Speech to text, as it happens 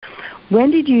When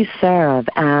did you serve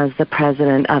as the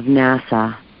president of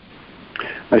NASA?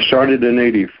 I started in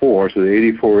 84, so the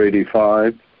 84,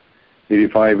 85,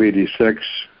 85, 86,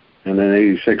 and then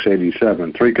 86,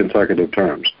 87, 3 consecutive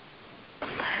terms.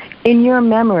 In your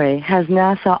memory, has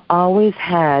NASA always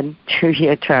had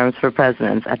 2-year terms for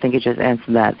presidents? I think you just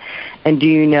answered that. And do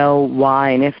you know why,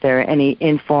 and if there are any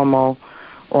informal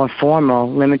or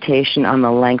formal limitation on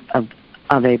the length of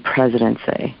a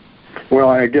presidency? Well,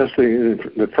 I guess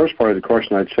the first part of the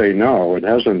question, I'd say no. It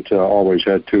hasn't always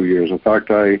had 2 years. In fact,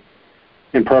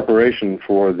 in preparation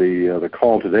for the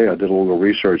call today, I did a little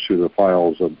research through the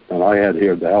files that I had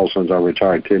here at the House since I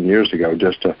retired 10 years ago,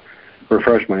 just to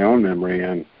refresh my own memory.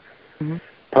 And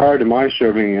prior to my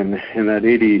serving in that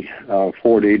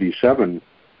 84 to 87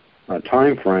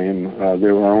 time frame,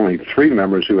 there were only 3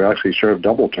 members who actually served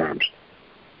double terms.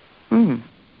 Mm.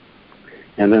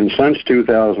 And then since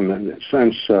 2000,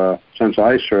 since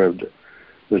I served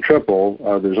the triple,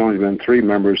 there's only been 3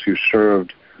 members who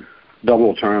served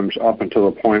double terms up until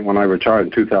the point when I retired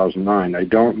in 2009. I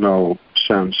don't know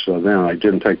since then. I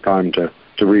didn't take time to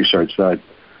research that.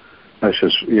 That's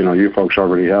just, you folks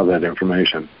already have that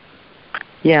information.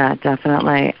 Yeah,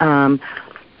 definitely.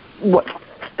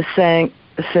 Saying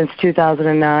since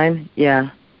 2009? Yeah.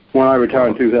 When I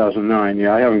retired in 2009,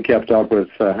 yeah, I haven't kept up with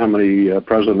how many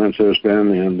presidents there's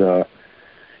been, and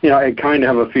I kind of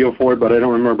have a feel for it, but I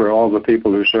don't remember all the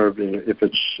people who served,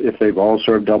 if they've all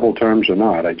served double terms or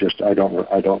not. I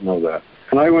don't know that.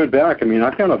 And I went back.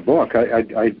 I've got a book.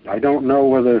 I don't know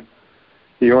whether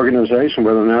the organization,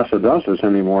 whether NASA does this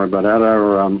anymore, but at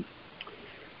our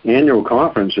annual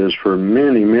conferences for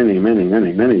many, many, many,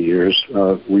 many, many years,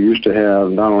 we used to have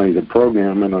not only the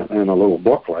program and a little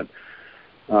booklet,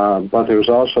 but there was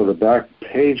also the back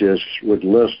pages would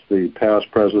list the past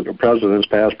presidents,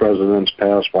 past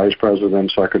vice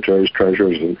presidents, secretaries,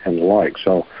 treasurers, and the like.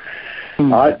 So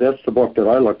that's the book that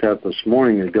I looked at this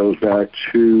morning. It goes back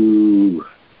to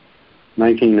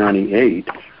 1998.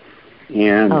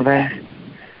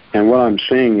 And what I'm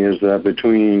seeing is that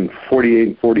between 48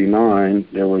 and 49,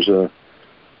 there was a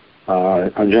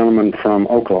gentleman from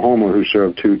Oklahoma who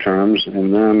served 2 terms,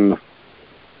 and then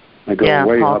I go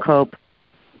way Paul up. Cope.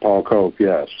 Paul Cope,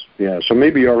 yes. Yeah, so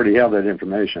maybe you already have that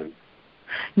information.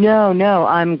 No,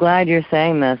 I'm glad you're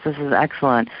saying this. This is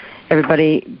excellent.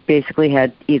 Everybody basically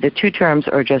had either 2 terms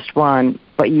or just 1,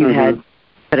 but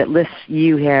but it lists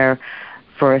you here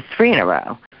for 3 in a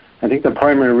row. I think the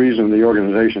primary reason the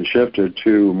organization shifted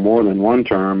to more than 1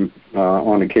 term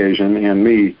on occasion, and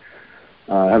me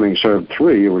having served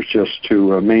 3, it was just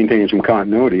to maintain some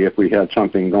continuity if we had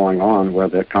something going on where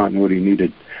that continuity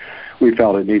we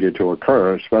felt it needed to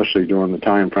occur, especially during the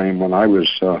time frame when I was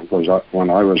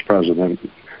president.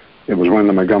 It was when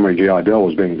the Montgomery GI Bill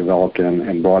was being developed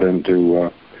and brought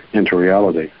into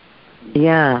reality.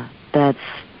 Yeah, that's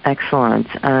excellent.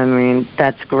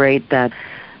 That's great that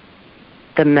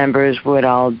the members would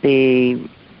all be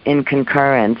in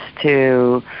concurrence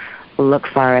to look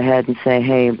far ahead and say,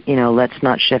 hey, let's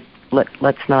not shift,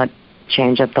 let's not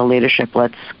change up the leadership.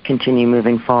 Let's continue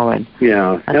moving forward.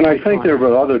 Yeah, and I think there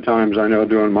were other times, I know,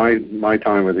 during my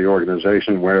time with the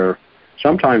organization where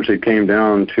sometimes it came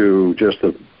down to just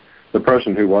the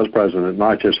person who was president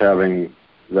not just having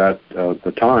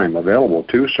the time available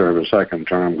to serve a second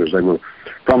term, because they were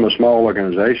from a small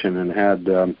organization and had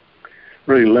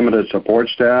really limited support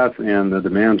staff, and the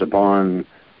demands upon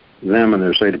them and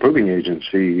their state approving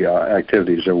agency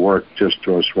activities or work just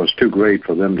was too great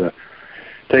for them to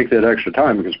take that extra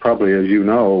time, because probably, as you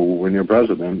know, when you're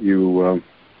president,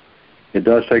 it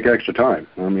does take extra time.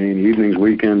 Evenings,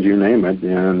 weekends, you name it,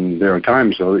 and there are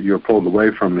times, though, that you're pulled away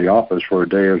from the office for a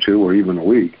day or 2 or even a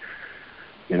week,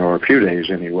 or a few days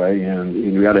anyway, and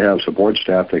you got to have support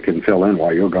staff that can fill in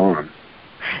while you're gone.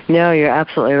 No, you're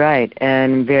absolutely right,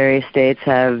 and various states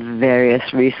have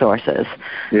various resources.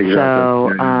 Exactly.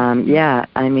 So,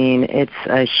 it's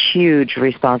a huge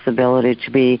responsibility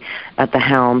to be at the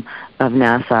helm of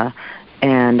NASA,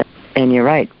 and you're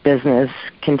right, business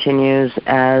continues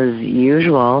as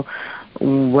usual,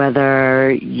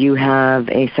 whether you have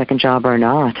a second job or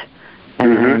not.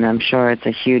 And I'm sure it's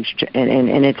a huge,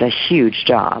 and it's a huge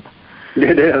job.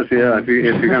 It is, yeah. If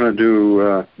you're going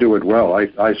to do it well,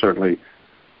 I certainly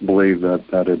believe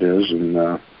that it is, and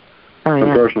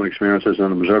from personal experiences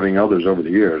and observing others over the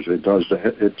years,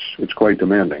 it's quite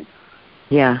demanding.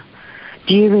 Yeah.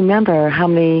 Do you remember how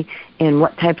many and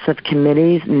what types of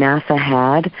committees NASA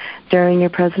had during your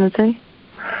presidency?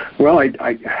 Well, I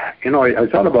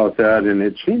thought about that, and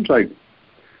it seems like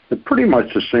it's pretty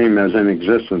much the same as in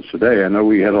existence today. I know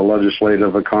we had a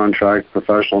legislative, a contract,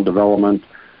 professional development,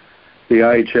 the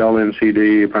IHL,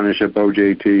 NCD, apprenticeship,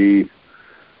 OJT,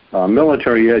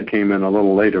 Military ed came in a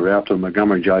little later after the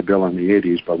Montgomery GI Bill in the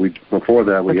 80s, but before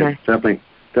that we had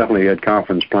definitely had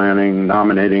conference planning,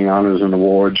 nominating, honors and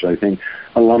awards, I think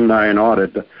alumni and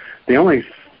audit. There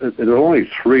were only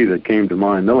three that came to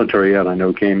mind. Military ed, I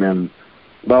know, came in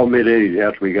about mid-'80s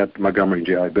after we got the Montgomery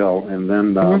GI Bill. And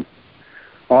then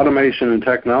automation and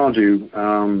technology,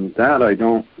 that I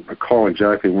don't recall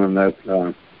exactly when that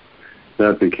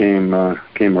became a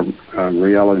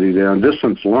reality there. And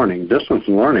distance learning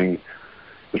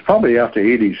was probably after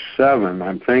 87,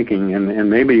 I'm thinking, and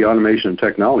maybe automation and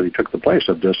technology took the place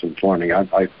of distance learning.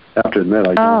 I have to admit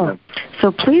I don't have.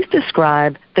 So please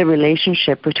describe the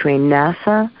relationship between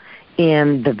NASA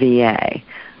and the VA,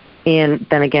 and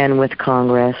then again with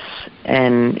Congress,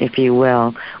 and if you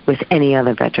will, with any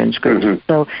other veterans groups. Mm-hmm.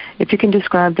 So if you can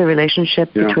describe the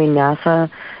relationship between NASA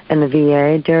and the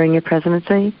VA during your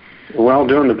presidency. Well,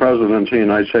 during the presidency,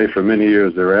 and I'd say for many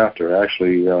years thereafter,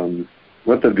 actually,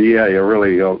 with the VA,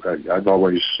 I've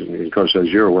always, of course, as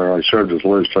you're aware, I served as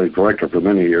legislative director for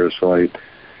many years, so I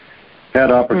had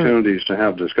opportunities to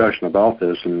have discussion about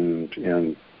this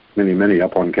and many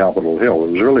up on Capitol Hill.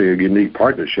 It was really a unique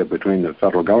partnership between the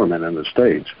federal government and the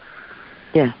states.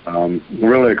 Yeah.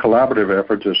 Really a collaborative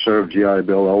effort to serve GI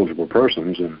Bill eligible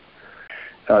persons, and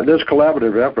this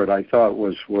collaborative effort, I thought,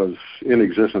 was in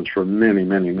existence for many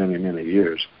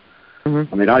years.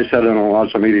 Mm-hmm. I mean, I sat in on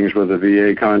lots of meetings with the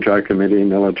VA contract committee,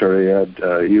 military ed,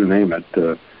 you name it,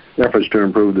 efforts to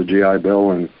improve the GI Bill,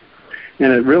 and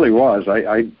it really was.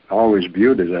 I always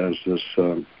viewed it as this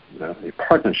a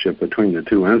partnership between the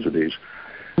two entities.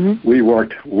 Mm-hmm. We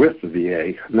worked with the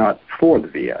VA, not for the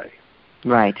VA.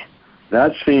 Right.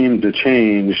 That seemed to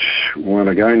change when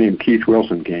a guy named Keith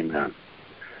Wilson came in.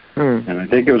 And I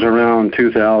think it was around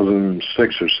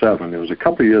 2006 or 7. It was a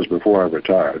couple of years before I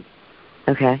retired.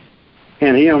 Okay.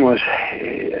 And he almost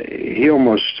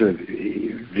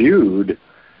viewed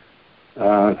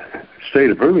state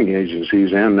approving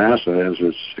agencies and NASA as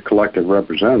its collective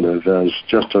representative as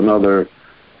just another,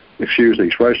 excuse the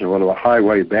expression, a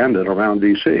highway bandit around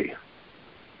D.C.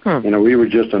 We were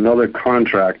just another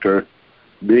contractor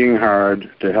being hired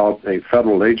to help a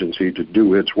federal agency to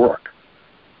do its work.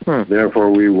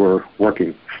 Therefore, we were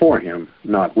working for him,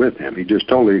 not with him. He just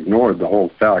totally ignored the whole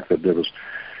fact that there was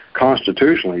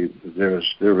constitutionally there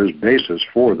was basis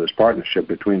for this partnership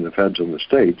between the feds and the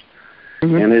states,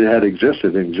 and it had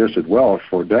existed well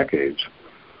for decades.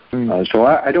 So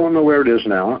I don't know where it is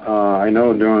now. I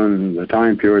know during the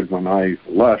time period when I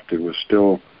left, he was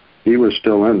still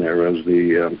in there as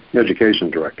the education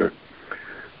director.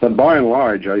 But by and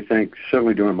large, I think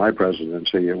certainly during my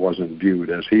presidency, it wasn't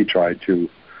viewed as he tried to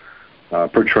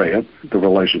portray it, the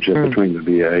relationship between the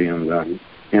VA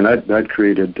and that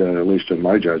created, at least in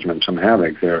my judgment, some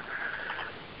havoc there.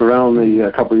 Around the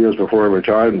couple of years before I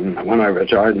retired, and when I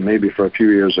retired, and maybe for a few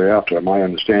years thereafter, my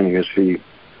understanding is he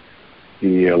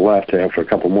left after a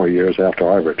couple more years after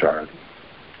I retired.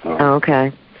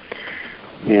 Okay.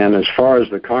 And as far as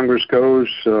the Congress goes,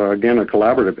 again, a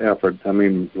collaborative effort. I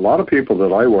mean, a lot of people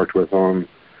that I worked with on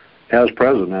as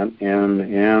president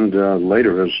and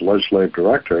later as legislative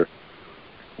director,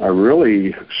 I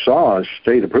really saw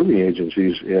state approving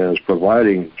agencies as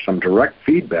providing some direct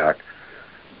feedback.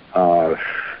 We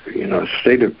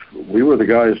were the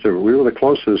guys that we were the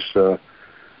closest you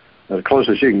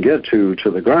can get to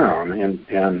the ground, and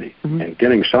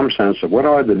getting some sense of what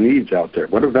are the needs out there,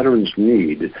 what do veterans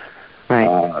need,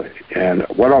 right, and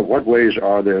what ways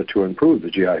are there to improve the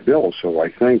GI Bill. So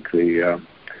I think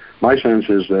my sense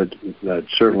is that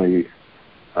certainly.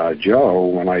 Joe,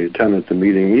 when I attended the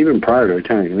meeting, even prior to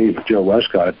attending the meeting with Joe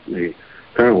Westcott, the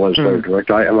current legislative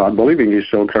director, I'm believing he's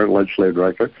still current legislative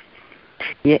director.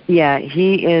 Yeah,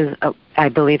 he is. I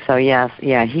believe so. Yes.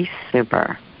 Yeah, he's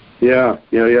super. Yeah.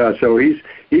 So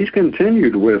he's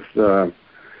continued with and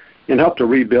helped to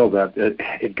rebuild that.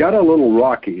 It got a little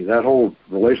rocky. That whole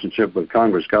relationship with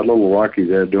Congress got a little rocky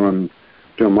there during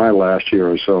my last year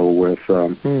or so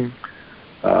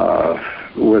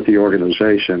with the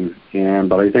organization,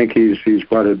 but I think he's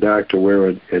brought it back to where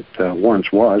it once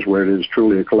was, where it is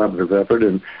truly a collaborative effort,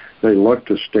 and they look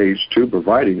to states to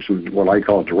providing some what I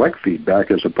call direct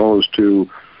feedback as opposed to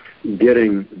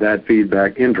getting that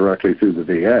feedback indirectly through the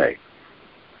VA.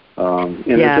 It's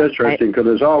interesting because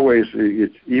there's always,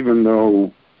 even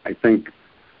though I think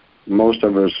most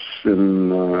of us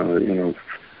kind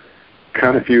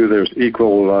of view there's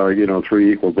equal,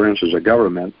 three equal branches of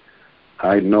government.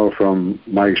 I know from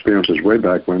my experiences way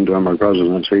back when, during my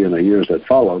presidency and the years that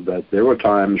followed, that there were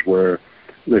times where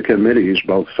the committees,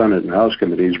 both Senate and House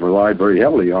committees, relied very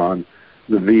heavily on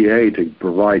the VA to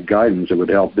provide guidance that would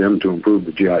help them to improve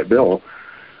the GI Bill.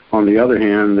 On the other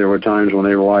hand, there were times when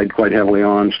they relied quite heavily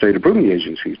on state approving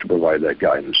agencies to provide that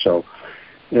guidance. So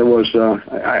it was,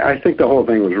 I think the whole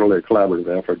thing was really a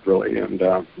collaborative effort, really, and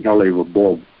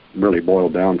really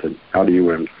boiled down to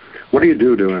what do you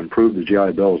do to improve the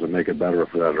GI Bills and make it better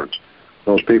for veterans,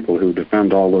 those people who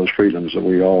defend all those freedoms that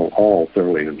we all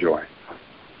thoroughly enjoy.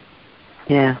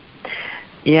 Yeah.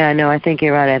 Yeah, no, I think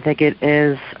you're right. I think it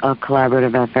is a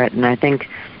collaborative effort, and I think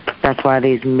that's why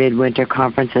these midwinter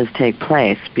conferences take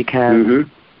place, because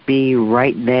be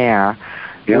right there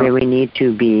where we need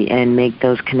to be and make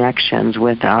those connections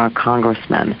with our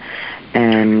congressmen.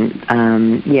 And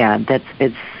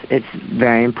it's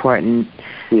very important.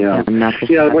 Yeah, not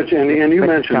just and you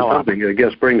mentioned something that I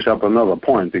guess brings up another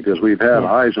point, because we've had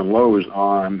highs and lows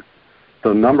on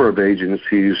the number of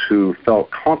agencies who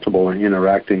felt comfortable in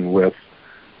interacting with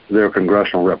their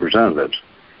congressional representatives.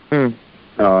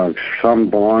 Some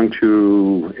belong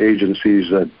to agencies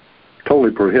that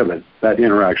totally prohibit that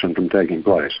interaction from taking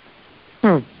place.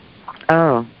 Oh,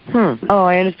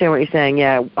 I understand what you're saying.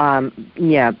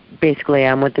 Yeah. Basically,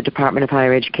 I'm with the Department of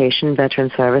Higher Education,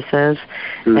 Veteran Services,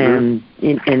 and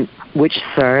which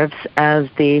serves as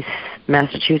the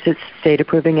Massachusetts state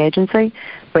approving agency.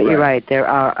 But you're right. There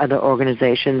are other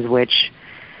organizations which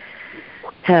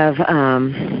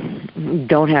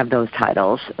don't have those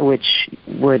titles, which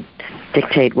would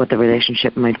dictate what the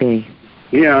relationship might be.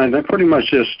 Yeah, and they pretty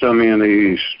much just,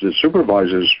 the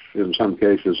supervisors in some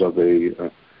cases of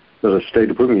that a state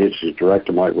approving agency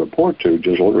director might report to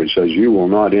just literally says you will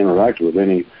not interact with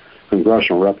any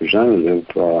congressional representative,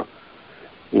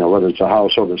 whether it's the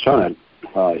House or the Senate.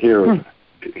 Here,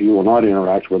 you will not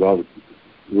interact without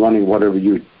running whatever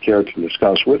you care to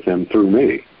discuss with them through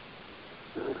me.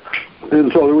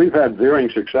 And so we've had varying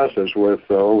successes with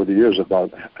over the years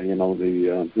about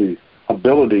the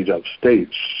ability of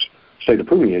state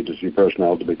approving agency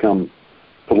personnel to become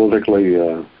politically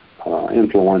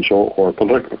influential or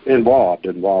involved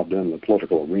in the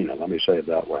political arena. Let me say it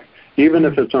that way. Even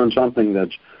if it's on something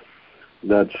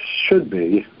that should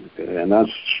be, and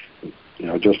that's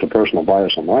just a personal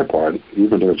bias on my part.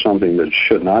 Even if it's something that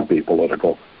should not be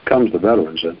political, comes to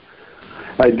veterans. And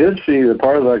I did see that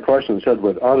part of that question said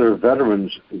with other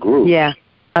veterans groups. Yeah,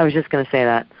 I was just going to say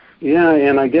that. Yeah,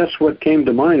 and I guess what came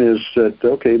to mind is that,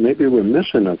 okay, maybe we're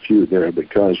missing a few there,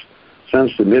 because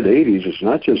since the mid-'80s, it's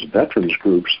not just veterans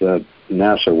groups that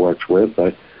NASAA works with.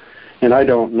 And I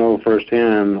don't know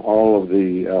firsthand all of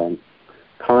the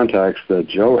contacts that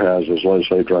Joe has as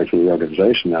legislative director of the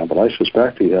organization now, but I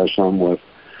suspect he has some with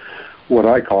what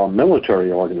I call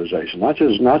military organization, not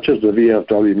just the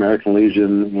VFW, American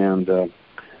Legion,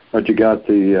 but you got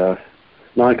the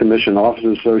Non-Commissioned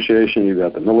Officers Association, you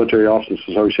got the Military Officers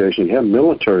Association, you have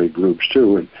military groups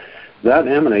too, and that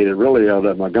emanated really out of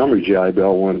that Montgomery GI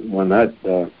Bill when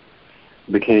that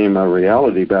became a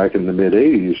reality back in the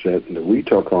mid-'80s, that we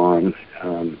took on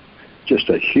just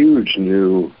a huge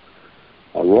new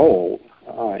role.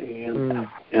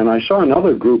 And I saw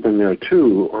another group in there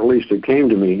too, or at least it came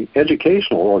to me,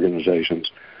 educational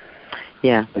organizations.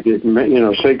 Yeah. Like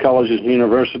state colleges and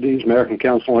universities, American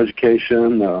Council on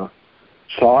Education,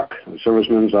 SOC,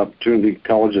 Servicemen's Opportunity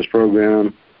Colleges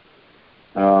Program,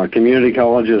 community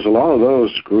colleges. A lot of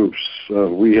those groups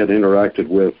we had interacted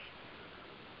with,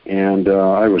 and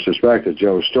I would suspect that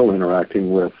Joe is still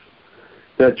interacting with.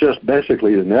 That just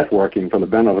basically the networking for the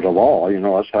benefit of all,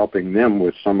 us helping them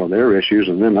with some of their issues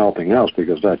and them helping us,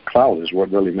 because that cloud is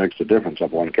what really makes the difference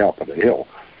up on Capitol Hill.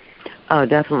 Oh,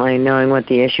 definitely, knowing what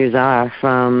the issues are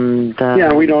from the...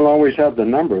 Yeah, we don't always have the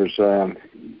numbers.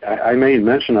 I made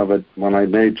mention of it when I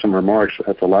made some remarks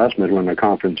at the last Midwinter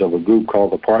Conference of a group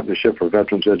called the Partnership for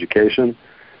Veterans Education.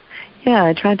 Yeah,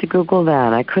 I tried to Google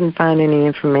that. I couldn't find any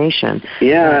information.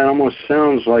 Yeah, it almost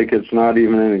sounds like it's not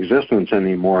even in existence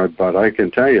anymore, but I can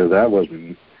tell you that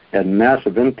had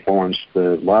massive influence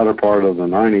the latter part of the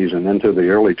 90s and into the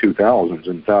early 2000s.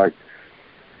 In fact,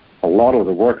 a lot of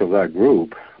the work of that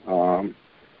group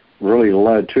really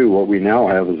led to what we now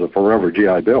have as a forever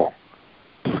GI Bill.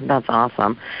 That's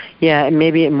awesome. Yeah,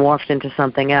 maybe it morphed into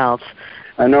something else.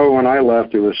 I know when I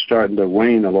left, it was starting to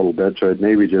wane a little bit, so it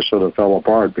maybe just sort of fell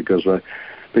apart because of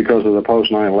the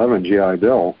post-9/11 GI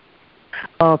Bill.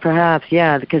 Oh, perhaps,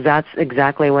 yeah, because that's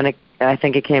exactly when I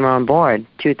think it came on board,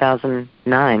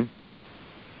 2009.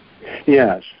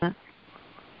 Yes.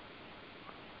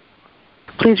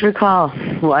 Please recall,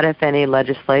 what, if any,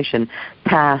 legislation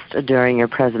passed during your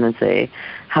presidency?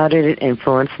 How did it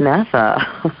influence NASAA?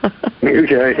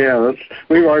 Okay, yeah,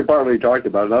 we've already partly talked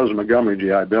about it. That was the Montgomery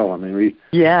GI Bill. I mean,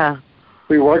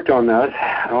 we worked on that.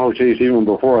 Oh, geez, even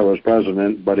before I was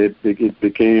president, but it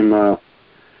became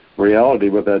reality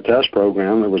with that test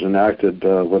program that was enacted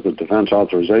with the Defense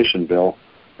Authorization Bill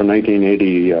for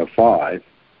 1985.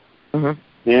 Mm-hmm.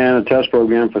 And a test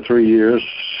program for 3 years,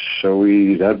 so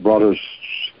that brought us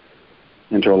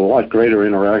into a lot greater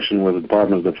interaction with the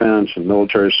Department of Defense and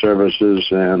military services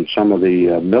and some of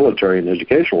the military and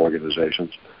educational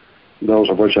organizations, those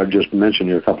of which I've just mentioned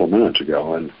here a couple of minutes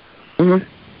ago. And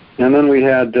and then we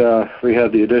had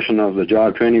the addition of the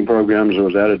job training programs that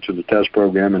was added to the test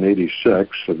program in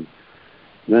 '86, and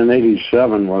then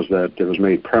 '87 was that it was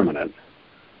made permanent.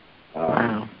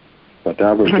 Wow. But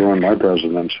that was during my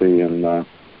presidency, and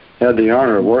had the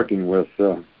honor of working with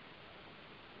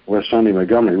Sonny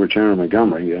Montgomery, with Chairman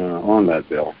Montgomery, on that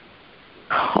bill.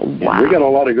 Oh, wow. And we got a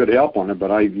lot of good help on it, but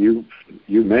you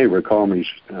may recall me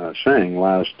saying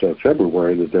last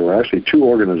February that there were actually 2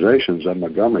 organizations that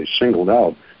Montgomery singled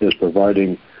out as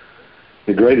providing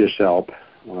the greatest help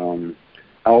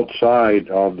outside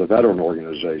of the veteran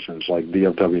organizations like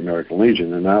DFW American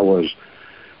Legion, and that was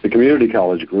the Community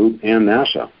College Group and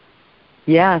NASAA.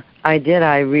 Yeah, I did.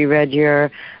 I reread your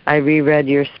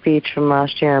speech from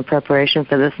last year in preparation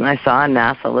for this, and I saw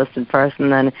NASAA listed first,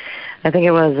 and then I think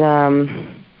it was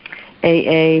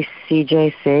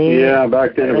AACJC. Yeah,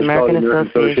 back then it was called the American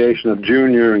Association of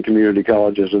Junior and Community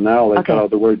Colleges, and now they cut out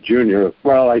the word junior.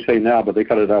 Well, I say now, but they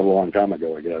cut it out a long time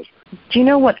ago, I guess. Do you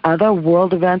know what other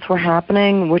world events were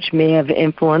happening which may have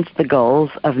influenced the goals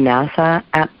of NASAA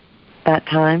at that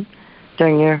time?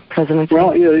 During your presidency?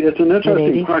 Well, yeah, it's an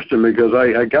interesting question because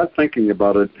I got thinking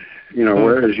about it,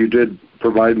 whereas you did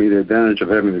provide me the advantage of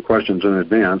having the questions in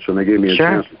advance, and they gave me a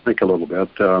chance to think a little bit.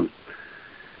 And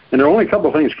there are only a couple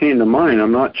of things came to mind.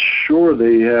 I'm not sure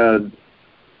they had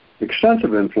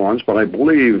extensive influence, but I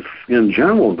believe in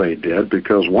general they did,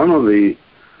 because we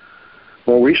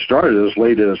started as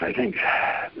late as, I think,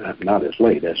 not as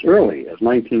late, as early as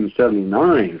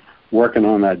 1979 working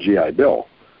on that GI Bill.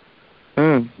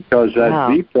 Because that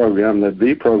V program that's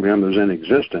in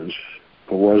existence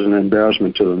was an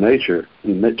embarrassment to the nation,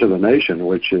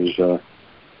 which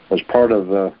was part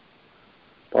of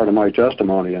my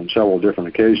testimony on several different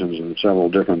occasions and several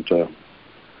different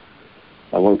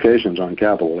locations on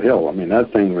Capitol Hill. I mean,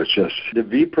 that thing was just the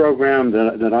V program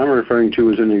that I'm referring to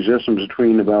was in existence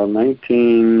between about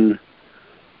 77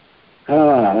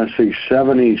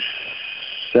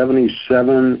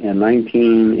 and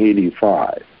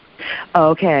 1985. Oh,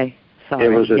 okay. Sorry. It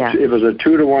was a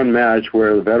 2-to-1 match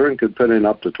where the veteran could put in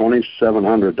up to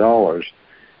 $2,700,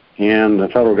 and the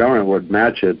federal government would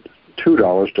match it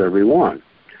 $2 to every one.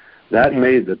 That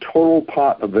made the total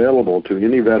pot available to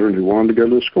any veteran who wanted to go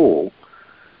to school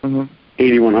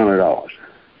 $8,100.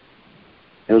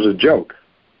 It was a joke.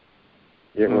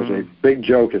 It was a big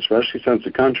joke, especially since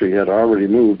the country had already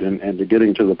moved, and to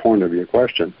getting to the point of your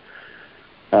question.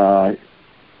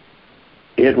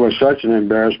 It was such an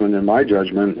embarrassment in my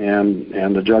judgment,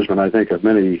 and the judgment, I think, of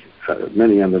many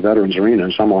in the veterans arena,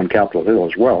 and some on Capitol Hill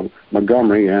as well.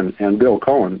 Montgomery and Bill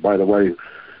Cohen, by the way,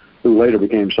 who later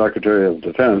became Secretary of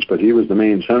Defense, but he was the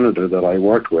main senator that I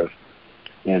worked with.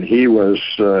 And he was,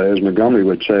 as Montgomery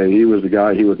would say, he was the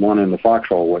guy he would want in the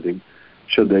foxhole with him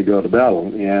should they go to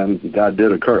battle, and that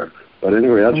did occur. But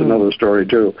anyway, that's another story,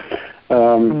 too.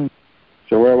 So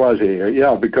where was he?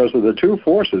 Yeah, because of the 2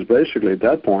 forces, basically, at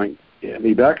that point,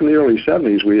 back in the early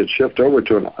 70s, we had shifted over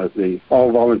to the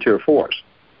all-volunteer force.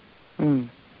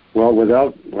 Well,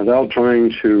 without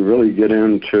trying to really get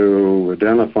into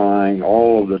identifying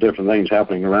all of the different things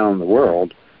happening around the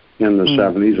world in the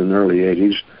 70s and early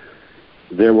 80s,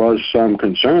 there was some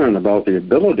concern about the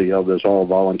ability of this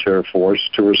all-volunteer force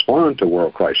to respond to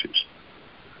world crises.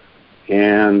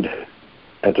 And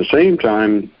at the same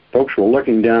time, folks were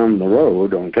looking down the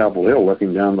road, on Capitol Hill,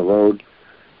 looking down the road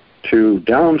to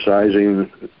downsizing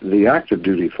the active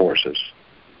duty forces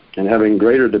and having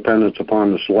greater dependence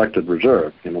upon the selected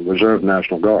reserve, Reserve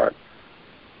National Guard.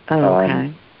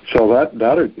 Okay. So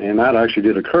that actually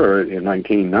did occur in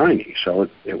 1990. So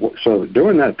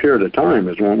during that period of time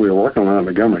is when we were working on the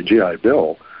Montgomery GI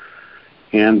Bill,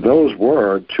 and those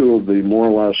were 2 of the more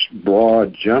or less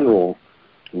broad general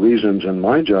reasons, in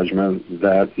my judgment,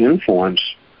 that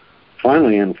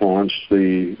finally influenced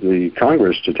the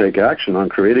Congress to take action on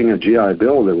creating a GI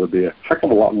Bill that would be a heck of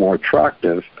a lot more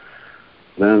attractive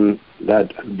than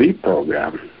that BEAT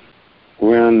program.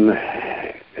 When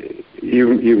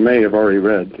you may have already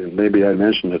read, and maybe I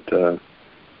mentioned it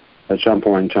at some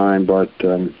point in time, but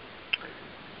the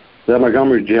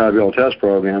Montgomery GI Bill test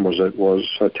program was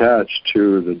attached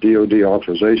to the DOD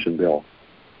authorization bill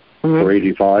for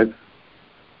 '85.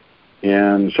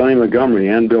 And Sonny Montgomery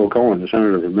and Bill Cohen, the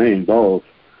senator of Maine, both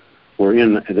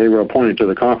they were appointed to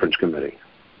the conference committee.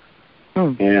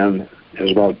 And it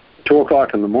was about 2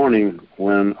 o'clock in the morning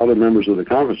when other members of the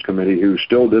conference committee who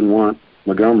still didn't want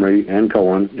Montgomery and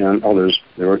Cohen and others,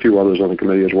 there were a few others on the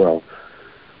committee as well,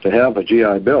 to have a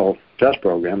GI Bill test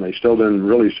program, they still didn't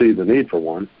really see the need for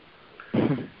one,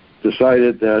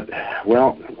 decided that,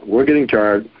 well, we're getting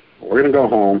tired, we're going to go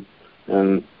home,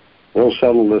 and we'll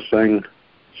settle this thing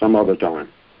some other time.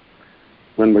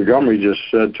 When Montgomery just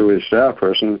said to his staff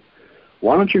person,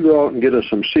 why don't you go out and get us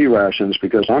some C rations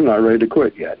because I'm not ready to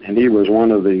quit yet. And he was one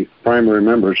of the primary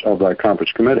members of that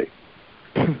conference committee.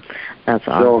 That's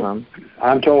awesome. So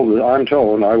I'm told,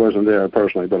 and I wasn't there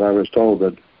personally, but I was told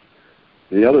that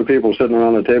the other people sitting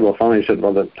around the table finally said,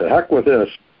 well, the heck with this.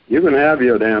 You can have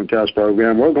your damn test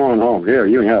program. We're going home. Here,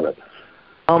 you can have it.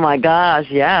 Oh, my gosh,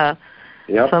 yeah.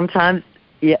 Yep. Sometimes,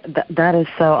 yeah, that is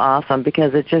so awesome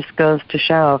because it just goes to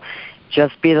show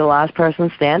just be the last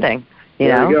person standing.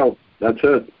 There you go. That's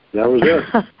it. That was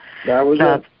it. That was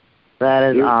it.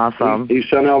 That is awesome. He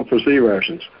sent out for C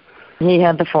rations. He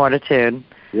had the fortitude.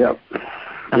 Yep.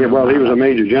 Yeah, well, he was a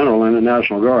major general in the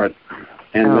National Guard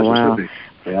in Mississippi. Wow.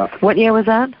 Yeah. What year was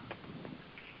that?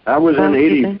 That was in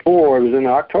 '84. It was in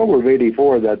October of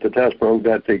 '84 that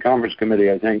the conference committee,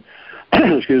 I think,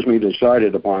 excuse me,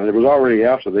 decided upon it. It was already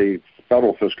after the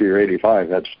federal fiscal year '85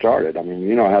 had started. I mean,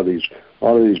 you know how a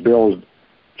lot of these bills,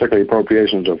 particularly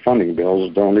appropriations of funding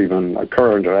bills, don't even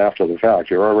occur until after the fact.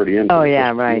 You're already into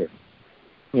the right. Year.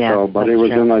 Yeah. So, but it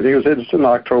was in, I think it's in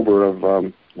October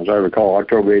of, as I recall,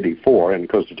 October '84, and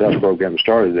because the test program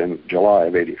started in July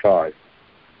of '85.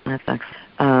 That's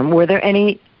excellent. Were there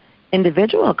any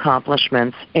individual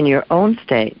accomplishments in your own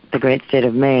state, the great state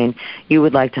of Maine, you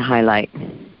would like to highlight?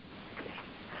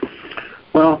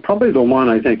 Well, probably the one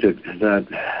I think that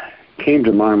came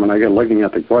to mind when I got looking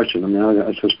at the question. I mean,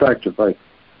 I suspect if I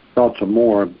thought some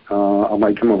more, I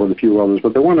might come up with a few others.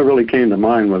 But the one that really came to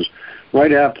mind was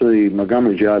right after the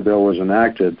Montgomery GI Bill was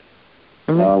enacted,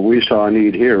 we saw a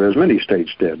need here, as many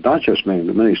states did, not just Maine,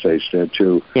 but many states did,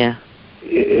 to,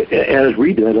 as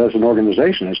we did as an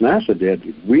organization, as NASAA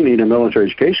did, we need a military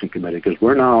education committee because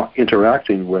we're now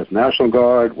interacting with National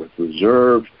Guard, with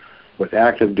Reserve, with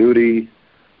active duty.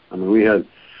 I mean, we had,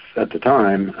 at the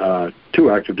time,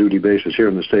 2 active duty bases here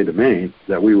in the state of Maine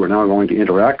that we were now going to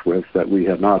interact with that we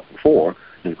had not before,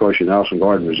 and of course your National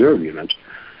Guard and Reserve units.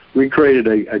 We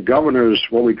created a governor's,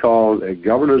 what we call a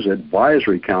governor's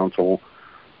advisory council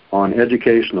on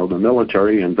education of the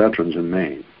military and veterans in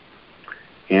Maine.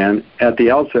 And at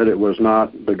the outset, it was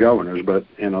not the governor's, but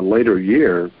in a later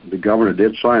year, the governor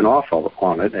did sign off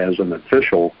on it as an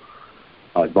official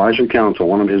advisory council,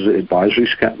 one of his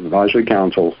advisory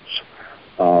councils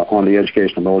on the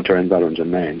education of military and veterans in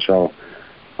Maine. So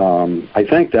I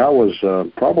think that was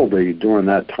probably during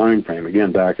that time frame,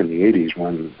 again, back in the 80s,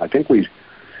 when I think we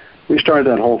started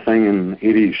that whole thing in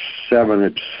 '87.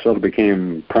 It sort of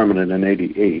became permanent in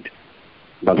 '88.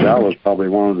 But that was probably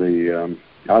one of the,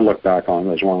 I look back on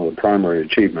as one of the primary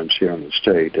achievements here in the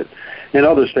state. And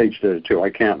other states did it too. I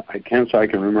can't say I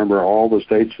can remember all the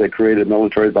states that created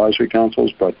military advisory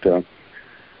councils, but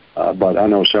I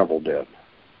know several did.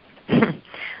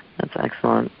 That's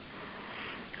excellent.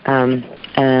 And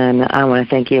I want to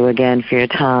thank you again for your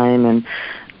time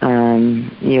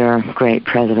and your great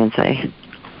presidency.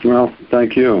 Well,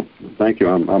 thank you. Thank you.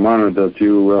 I'm honored that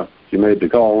you made the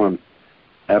call and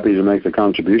happy to make the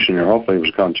contribution here. Hopefully it was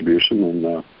a contribution. And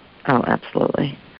oh, absolutely.